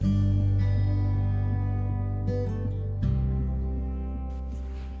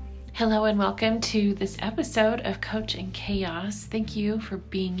Hello and welcome to this episode of Coach in Chaos. Thank you for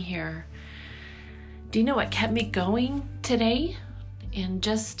being here. Do you know what kept me going today? And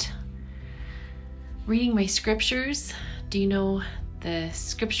just reading my scriptures. Do you know the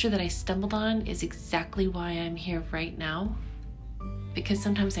scripture that I stumbled on is exactly why I'm here right now? Because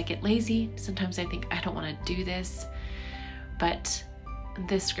sometimes I get lazy. Sometimes I think I don't want to do this. But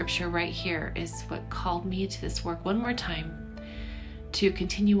this scripture right here is what called me to this work one more time to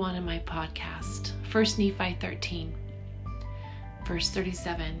continue on in my podcast. 1 Nephi 13, verse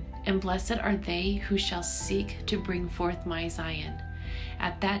 37. And blessed are they who shall seek to bring forth my Zion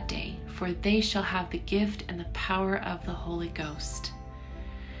at that day, for they shall have the gift and the power of the Holy Ghost.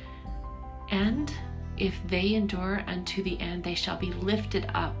 And if they endure unto the end, they shall be lifted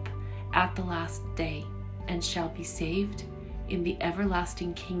up at the last day, and shall be saved in the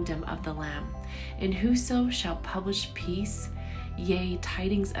everlasting kingdom of the Lamb. And whoso shall publish peace, yea,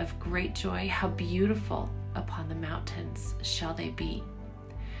 tidings of great joy, how beautiful upon the mountains shall they be.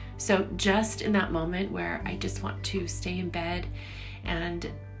 So just in that moment where I just want to stay in bed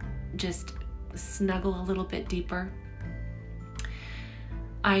and just snuggle a little bit deeper,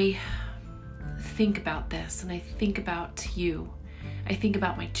 I think about this and I think about you. I think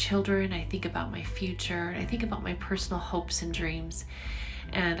about my children, I think about my future, I think about my personal hopes and dreams.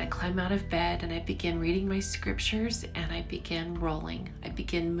 And I climb out of bed and I begin reading my scriptures and I begin rolling. I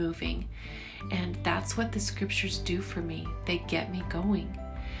begin moving. And that's what the scriptures do for me. They get me going.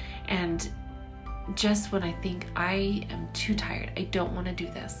 And just when I think I am too tired, I don't want to do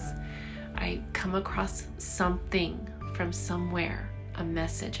this, I come across something from somewhere, a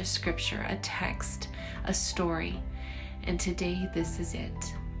message, a scripture, a text, a story. And today this is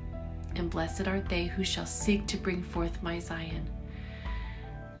it. And blessed are they who shall seek to bring forth my Zion.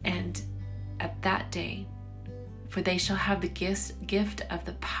 And at that day, for they shall have the gift of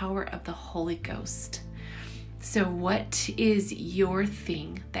the power of the Holy Ghost. So what is your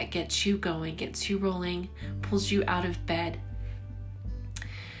thing that gets you going, gets you rolling, pulls you out of bed?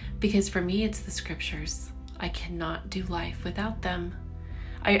 Because for me, it's the scriptures. I cannot do life without them.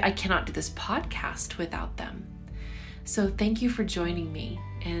 I cannot do this podcast without them. So thank you for joining me,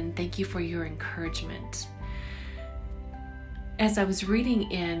 and thank you for your encouragement. As I was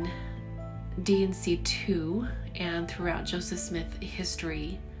reading in D&C 2 and throughout Joseph Smith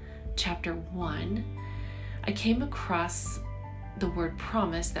history, chapter 1, I came across the word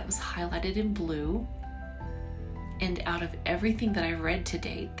promise that was highlighted in blue. And out of everything that I read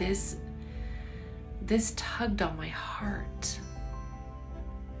today, this tugged on my heart.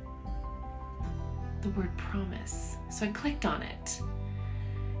 The word promise. So I clicked on it.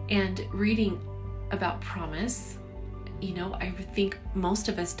 And reading about promise, you know, I think most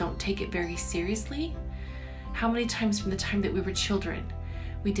of us don't take it very seriously. How many times from the time that we were children,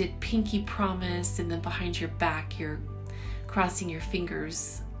 we did pinky promise, and then behind your back, you're crossing your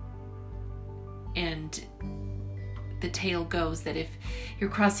fingers, and the tale goes that if you're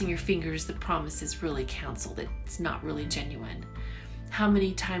crossing your fingers, the promise is really canceled. It's not really genuine. How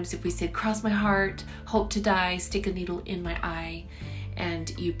many times have we said, cross my heart, hope to die, stick a needle in my eye,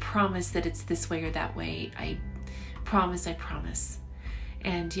 and you promise that it's this way or that way. I promise.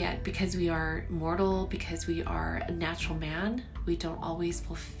 And yet, because we are mortal, because we are a natural man, we don't always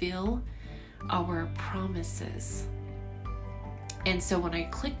fulfill our promises. And so when I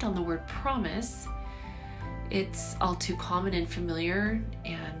clicked on the word promise, it's all too common and familiar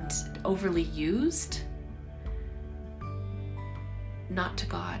and overly used. Not to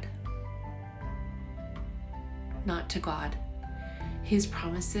God. Not to God. His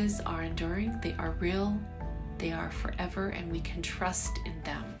promises are enduring, they are real, they are forever, and we can trust in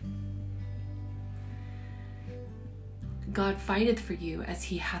them. God fighteth for you as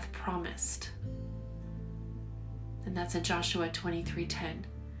he hath promised. And that's in Joshua 23:10.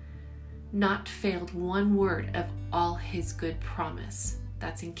 Not failed one word of all his good promise.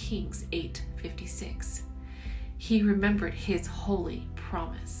 That's in Kings 8:56. He remembered his holy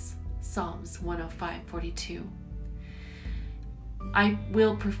promise. Psalms 105:42. I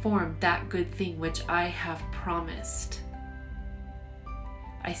will perform that good thing which I have promised.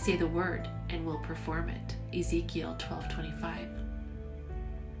 I say the word and will perform it. Ezekiel 12:25.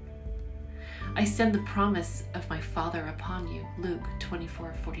 I send the promise of my Father upon you. Luke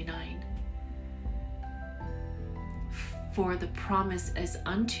 24:49. For the promise is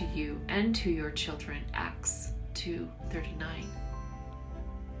unto you and to your children. Acts 2:39.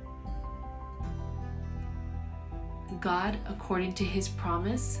 God, according to his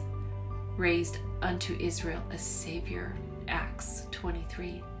promise, raised unto Israel a Savior. Acts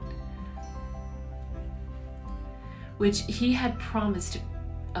 23. which he had promised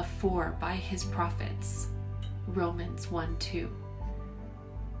afore by his prophets. Romans 1:2.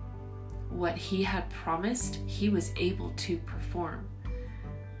 What he had promised, he was able to perform.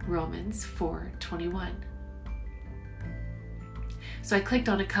 Romans 4:21. So I clicked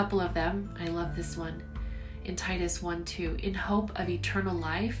on a couple of them. I love this one. In Titus 1:2, in hope of eternal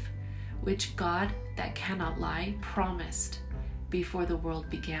life, which God that cannot lie promised before the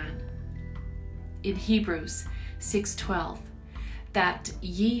world began. In Hebrews 6:12, that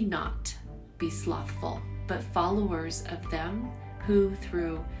ye not be slothful, but followers of them who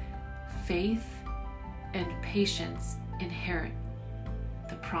through faith and patience inherit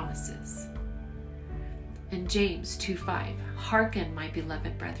the promises. In James 2:5, hearken, my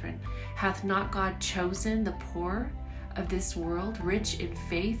beloved brethren, hath not God chosen the poor of this world rich in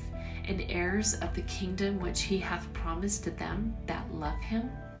faith and heirs of the kingdom which he hath promised to them that love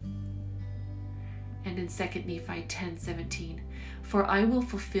him? And in 2 Nephi 10:17, for I will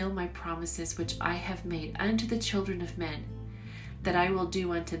fulfill my promises which I have made unto the children of men, that I will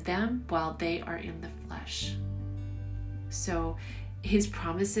do unto them while they are in the flesh. So his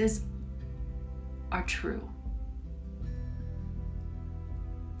promises are true.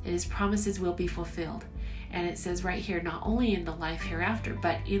 And his promises will be fulfilled. And it says right here, not only in the life hereafter,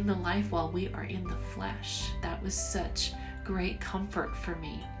 but in the life while we are in the flesh. That was such great comfort for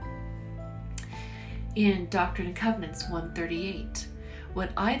me. In Doctrine and Covenants 1:38,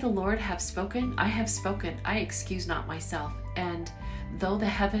 what I, the Lord, have spoken, I have spoken, I excuse not myself. And though the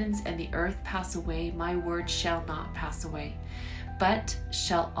heavens and the earth pass away, my word shall not pass away, but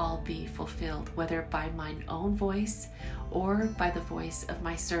shall all be fulfilled, whether by mine own voice or by the voice of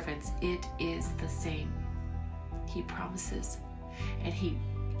my servants. It is the same. He promises, and he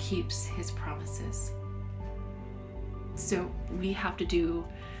keeps his promises. So we have to do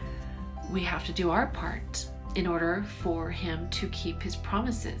our part in order for him to keep his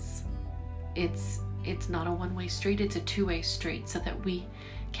promises. It's not a one-way street, it's a two-way street, so that we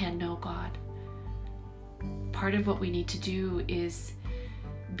can know God. Part of what we need to do is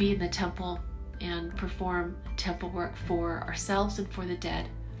be in the temple and perform temple work for ourselves and for the dead.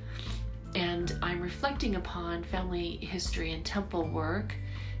 And I'm reflecting upon family history and temple work,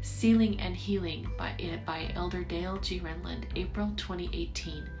 Sealing and Healing by Elder Dale G. Renlund, April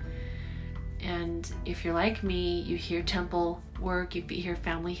 2018. And if you're like me, you hear temple work, you hear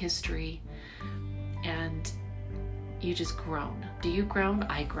family history, and you just groan. Do you groan?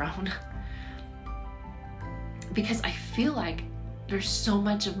 I groan. Because I feel like there's so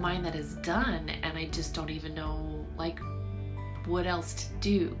much of mine that is done, and I just don't even know what else to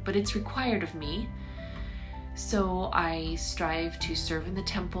do. But it's required of me. So I strive to serve in the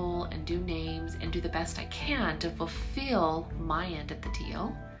temple and do names and do the best I can to fulfill my end of the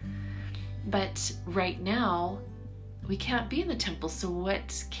deal. But right now, we can't be in the temple, so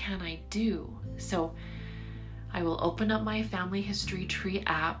what can I do? So I will open up my family history tree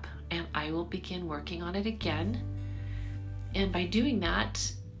app and I will begin working on it again. And by doing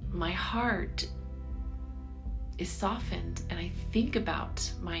that, my heart is softened, and I think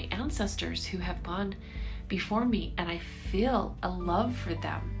about my ancestors who have gone before me, and I feel a love for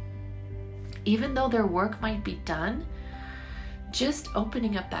them. Even though their work might be done, just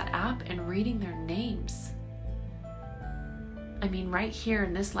opening up that app and reading their names. I mean, right here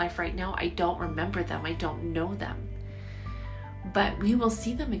in this life right now, I don't remember them. I don't know them. But we will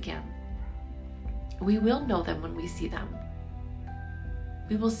see them again. We will know them when we see them.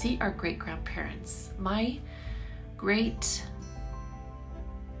 We will see our great-grandparents. My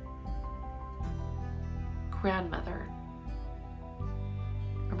great-grandmother,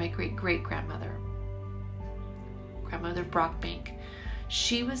 or my great-great-grandmother, Grandmother Brockbank,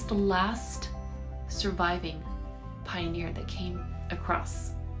 she was the last surviving pioneer that came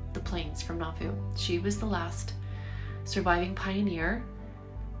across the plains from Nauvoo. She was the last surviving pioneer,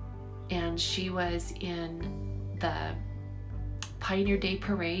 and she was in the Pioneer Day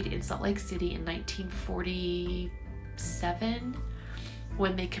Parade in Salt Lake City in 1947,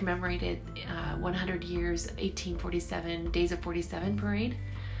 when they commemorated 100 years, 1847, Days of 47 parade.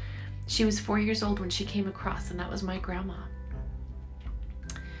 She was 4 years old when she came across, and that was my grandma.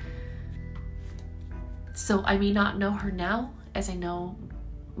 So I may not know her now as I know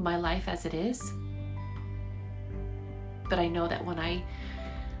my life as it is, but I know that when I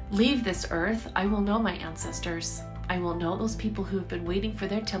leave this earth, I will know my ancestors. I will know those people who have been waiting for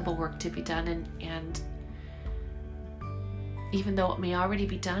their temple work to be done, and even though it may already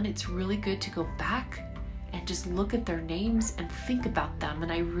be done, it's really good to go back and just look at their names and think about them.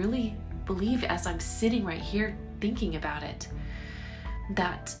 And I really believe, as I'm sitting right here thinking about it,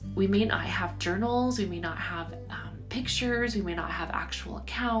 that we may not have journals, we may not have pictures. We may not have actual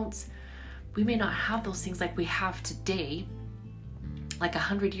accounts. We may not have those things like we have today. Like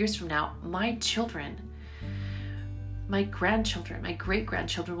 100 years from now, my children, my grandchildren, my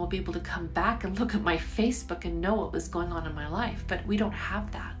great-grandchildren will be able to come back and look at my Facebook and know what was going on in my life. But we don't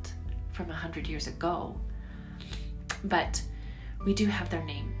have that from 100 years ago. But we do have their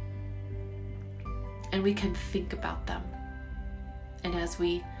name. And we can think about them. And as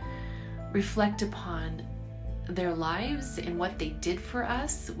we reflect upon their lives and what they did for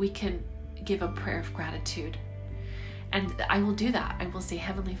us, we can give a prayer of gratitude. And I will do that. I will say,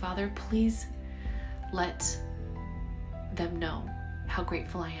 Heavenly Father, please let them know how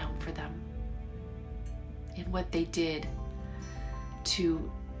grateful I am for them and what they did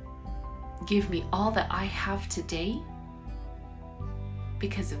to give me all that I have today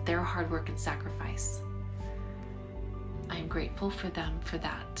because of their hard work and sacrifice. I am grateful for them for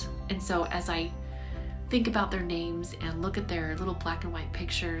that. And so as I think about their names and look at their little black and white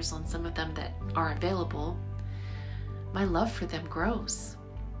pictures on some of them that are available, my love for them grows.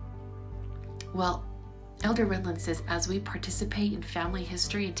 Well, Elder Renlund says, as we participate in family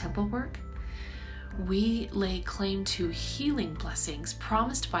history and temple work, we lay claim to healing blessings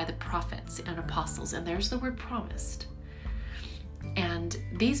promised by the prophets and apostles. And there's the word promised. And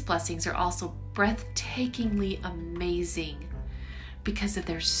these blessings are also breathtakingly amazing because of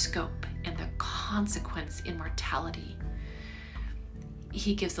their scope and their consequence in mortality.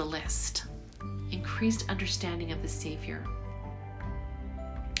 He gives a list. Increased understanding of the Savior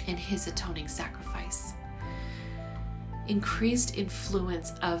and his atoning sacrifice. Increased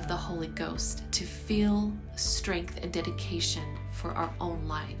influence of the Holy Ghost to feel strength and dedication for our own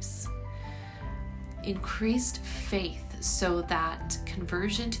lives. Increased faith so that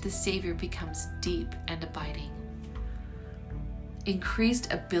conversion to the Savior becomes deep and abiding.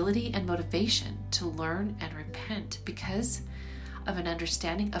 Increased ability and motivation to learn and repent because of an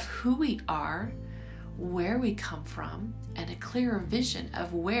understanding of who we are, where we come from, and a clearer vision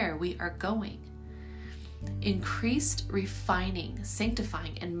of where we are going. Increased refining,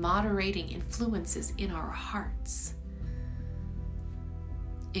 sanctifying, and moderating influences in our hearts.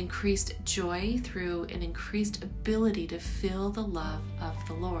 Increased joy through an increased ability to feel the love of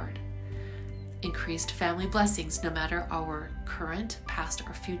the Lord. Increased family blessings, no matter our current, past,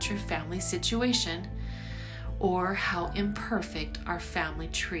 or future family situation, or how imperfect our family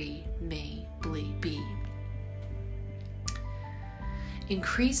tree may be.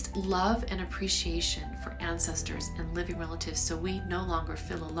 Increased love and appreciation for ancestors and living relatives so we no longer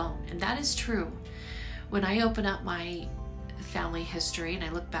feel alone. And that is true. When I open up my family history and I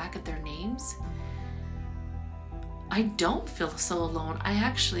look back at their names, I don't feel so alone. I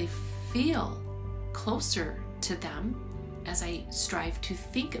actually feel closer to them as I strive to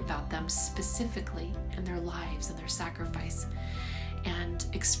think about them specifically and their lives and their sacrifice and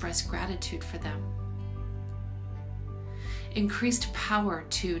express gratitude for them. Increased power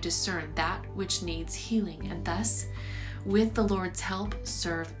to discern that which needs healing and thus, with the Lord's help,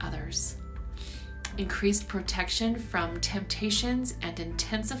 serve others. Increased protection from temptations and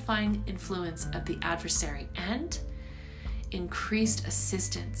intensifying influence of the adversary, and increased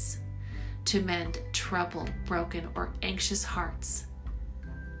assistance to mend troubled, broken, or anxious hearts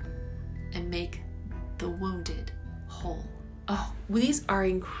and make the wounded whole. Oh, these are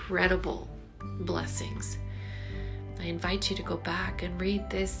incredible blessings. I invite you to go back and read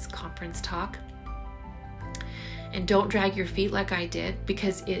this conference talk. And don't drag your feet like I did,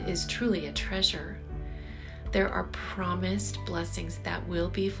 because it is truly a treasure. There are promised blessings that will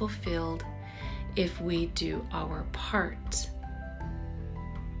be fulfilled if we do our part.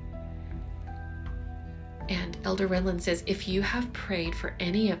 And Elder Renlund says, if you have prayed for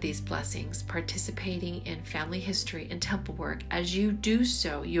any of these blessings, participating in family history and temple work, as you do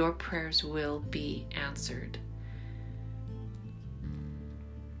so, your prayers will be answered.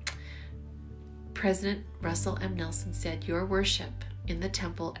 President Russell M. Nelson said, your worship in the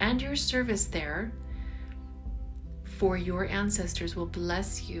temple and your service there for your ancestors will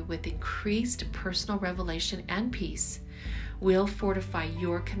bless you with increased personal revelation and peace, will fortify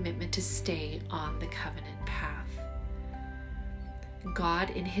your commitment to stay on the covenant path.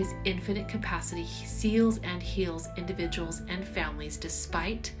 God, in his infinite capacity, seals and heals individuals and families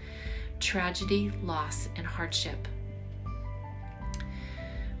despite tragedy, loss, and hardship.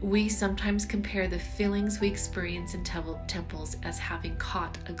 We sometimes compare the feelings we experience in temples as having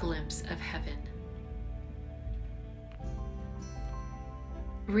caught a glimpse of heaven.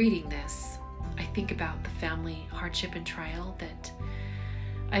 Reading this, I think about the family hardship and trial that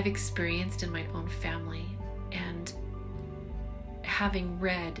I've experienced in my own family, and having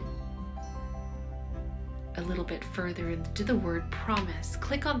read a little bit further into the word promise.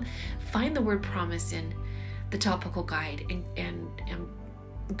 Find the word promise in the topical guide and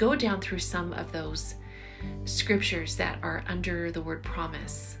go down through some of those scriptures that are under the word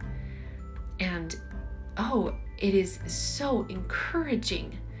promise. And it is so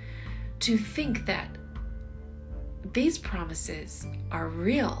encouraging to think that these promises are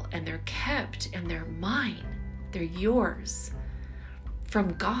real and they're kept and they're mine. They're yours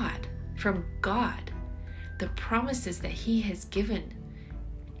from God. From God. The promises that He has given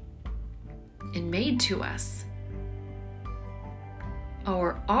and made to us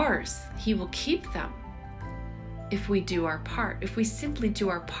are ours. He will keep them if we do our part. If we simply do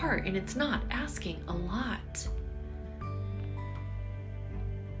our part, and it's not asking a lot.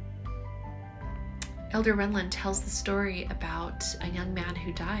 Elder Renlund tells the story about a young man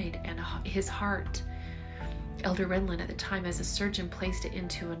who died, and his heart, Elder Renlund at the time as a surgeon, placed it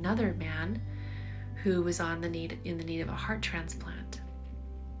into another man who was in the need of a heart transplant.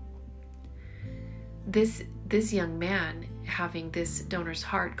 This young man, having this donor's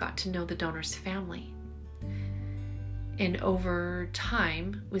heart, got to know the donor's family, and over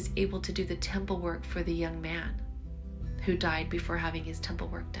time was able to do the temple work for the young man who died before having his temple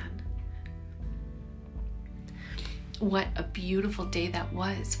work done. What a beautiful day that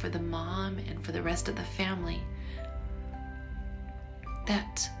was for the mom and for the rest of the family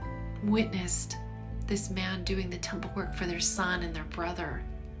that witnessed this man doing the temple work for their son and their brother,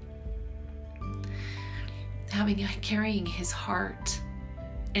 carrying his heart.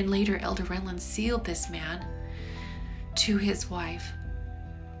 And later Elder Renlund sealed this man to his wife.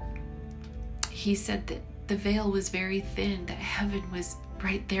 He said that the veil was very thin, that heaven was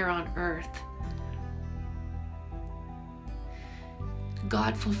right there on earth.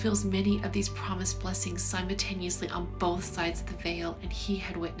 God fulfills many of these promised blessings simultaneously on both sides of the veil, and he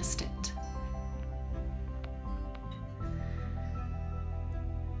had witnessed it.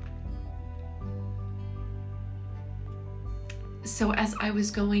 So as I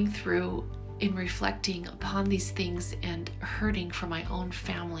was going through in reflecting upon these things and hurting for my own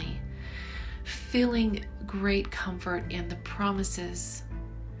family, feeling great comfort in the promises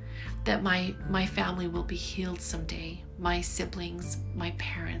that my family will be healed someday, my siblings, my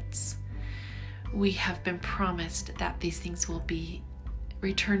parents, we have been promised that these things will be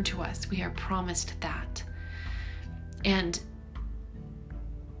returned to us. We are promised that. And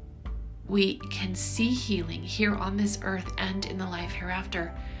we can see healing here on this earth and in the life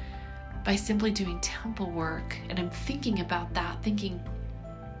hereafter by simply doing temple work. And I'm thinking about that, thinking,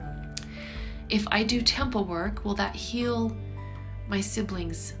 if I do temple work, will that heal my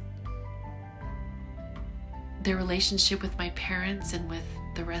siblings, their relationship with my parents and with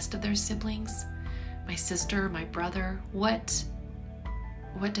the rest of their siblings, my sister, my brother? What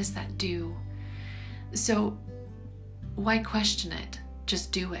does that do? So why question it?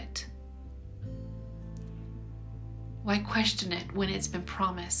 Just do it. Why question it when it's been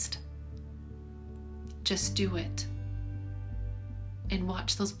promised? Just do it and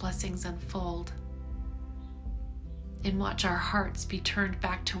watch those blessings unfold, and watch our hearts be turned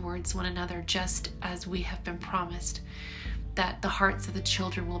back towards one another, just as we have been promised that the hearts of the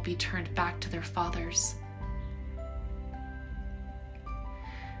children will be turned back to their fathers.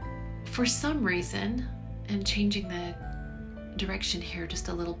 For some reason, and changing the direction here just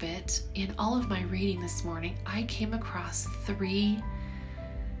a little bit, in all of my reading this morning, I came across 3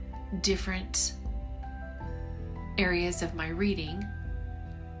 different areas of my reading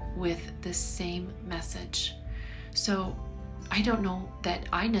with the same message. So I don't know that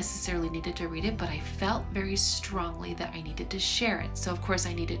I necessarily needed to read it, but I felt very strongly that I needed to share it. So of course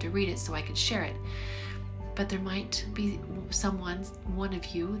I needed to read it so I could share it. But there might be one of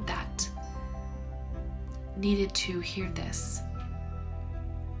you that needed to hear this.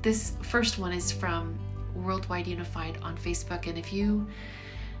 This first one is from Worldwide Unified on Facebook, and if you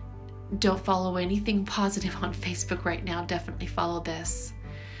don't follow anything positive on Facebook right now, definitely follow this,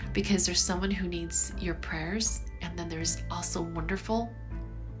 because there's someone who needs your prayers, and then there's also wonderful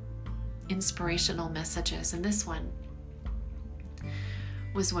inspirational messages. And this one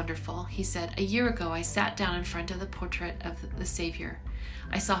was wonderful. He said, "A year ago, I sat down in front of the portrait of the Savior.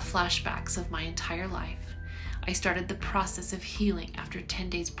 I saw flashbacks of my entire life. I started the process of healing. After 10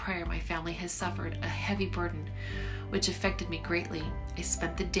 days prior, my family has suffered a heavy burden, which affected me greatly. I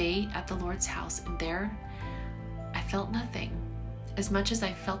spent the day at the Lord's house, and there I felt nothing. As much as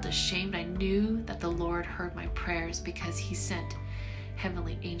I felt ashamed, I knew that the Lord heard my prayers because he sent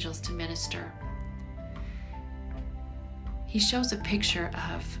heavenly angels to minister." He shows a picture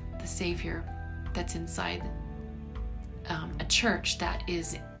of the Savior that's inside a church that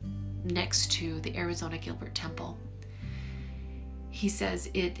is next to the Arizona Gilbert Temple. He says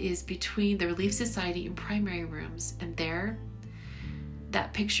it is between the Relief Society and primary rooms, and there,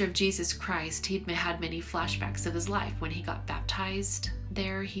 that picture of Jesus Christ, he'd had many flashbacks of his life. When he got baptized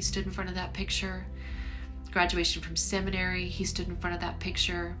there, he stood in front of that picture. Graduation from seminary, he stood in front of that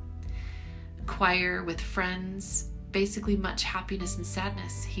picture. Choir with friends, basically much happiness and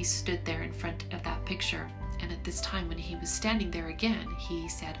sadness, he stood there in front of that picture. And at this time, when he was standing there again, he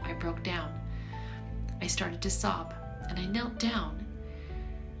said, I broke down. I started to sob, and I knelt down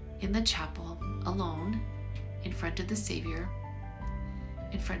in the chapel alone in front of the Savior,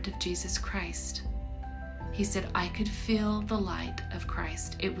 in front of Jesus Christ. He said, I could feel the light of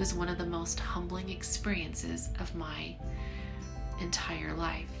Christ. It was one of the most humbling experiences of my entire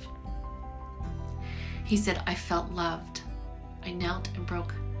life. He said, I felt loved. I knelt and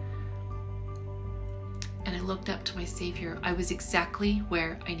broke, and I looked up to my Savior. I was exactly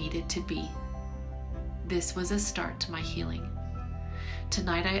where I needed to be. This was a start to my healing.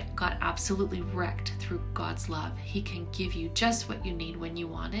 Tonight I got absolutely wrecked through God's love. He can give you just what you need when you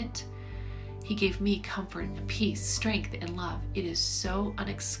want it. He gave me comfort, peace, strength, and love. It is so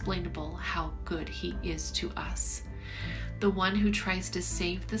unexplainable how good He is to us. The one who tries to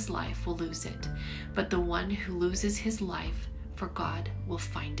save this life will lose it, but the one who loses his life for God will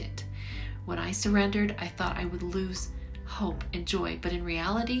find it. When I surrendered, I thought I would lose hope and joy, but in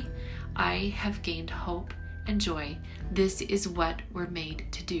reality, I have gained hope and joy. This is what we're made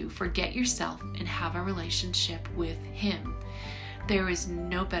to do. Forget yourself and have a relationship with Him. There is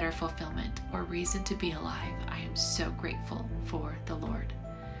no better fulfillment or reason to be alive. I am so grateful for the Lord.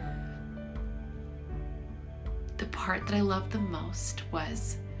 The part that I loved the most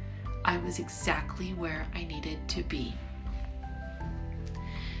was I was exactly where I needed to be.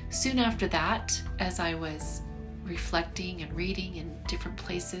 Soon after that, as I was reflecting and reading in different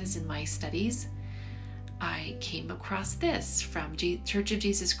places in my studies, I came across this from Church of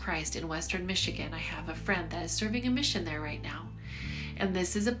Jesus Christ in Western Michigan. I have a friend that is serving a mission there right now. And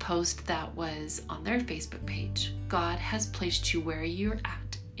this is a post that was on their Facebook page. God has placed you where you're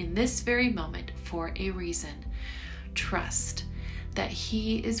at in this very moment for a reason. Trust that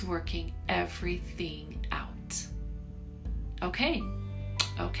He is working everything out. Okay,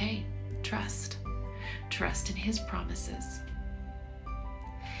 trust. Trust in His promises.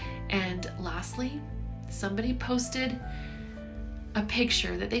 And lastly, somebody posted a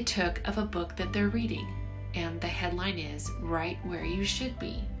picture that they took of a book that they're reading. And the headline is, Right Where You Should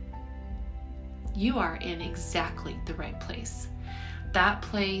Be. You are in exactly the right place. That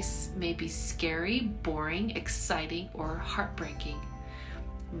place may be scary, boring, exciting, or heartbreaking.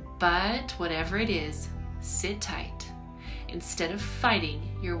 But whatever it is, sit tight instead of fighting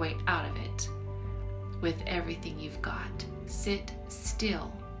your way out of it with everything you've got. Sit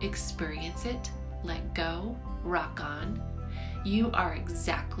still, experience it, let go, rock on. You are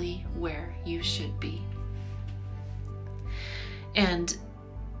exactly where you should be. And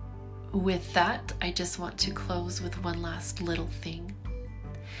with that, I just want to close with one last little thing.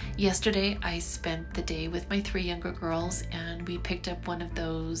 Yesterday, I spent the day with my 3 younger girls, and we picked up one of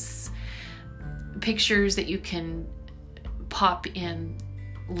those pictures that you can pop in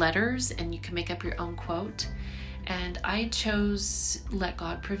letters and you can make up your own quote. And I chose Let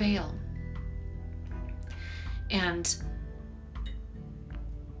God Prevail. And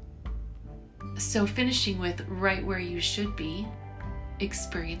so finishing with Right Where You Should Be,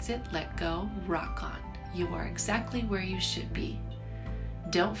 experience it, let go, rock on. You are exactly where you should be.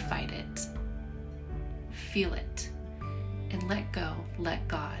 Don't fight it. Feel it. And let go, let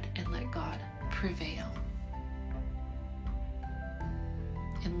God, and let God prevail.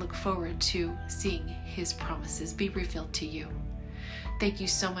 And look forward to seeing His promises be revealed to you. Thank you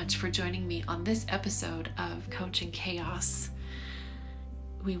so much for joining me on this episode of Coaching Chaos.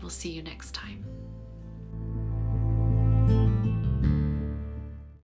 We will see you next time.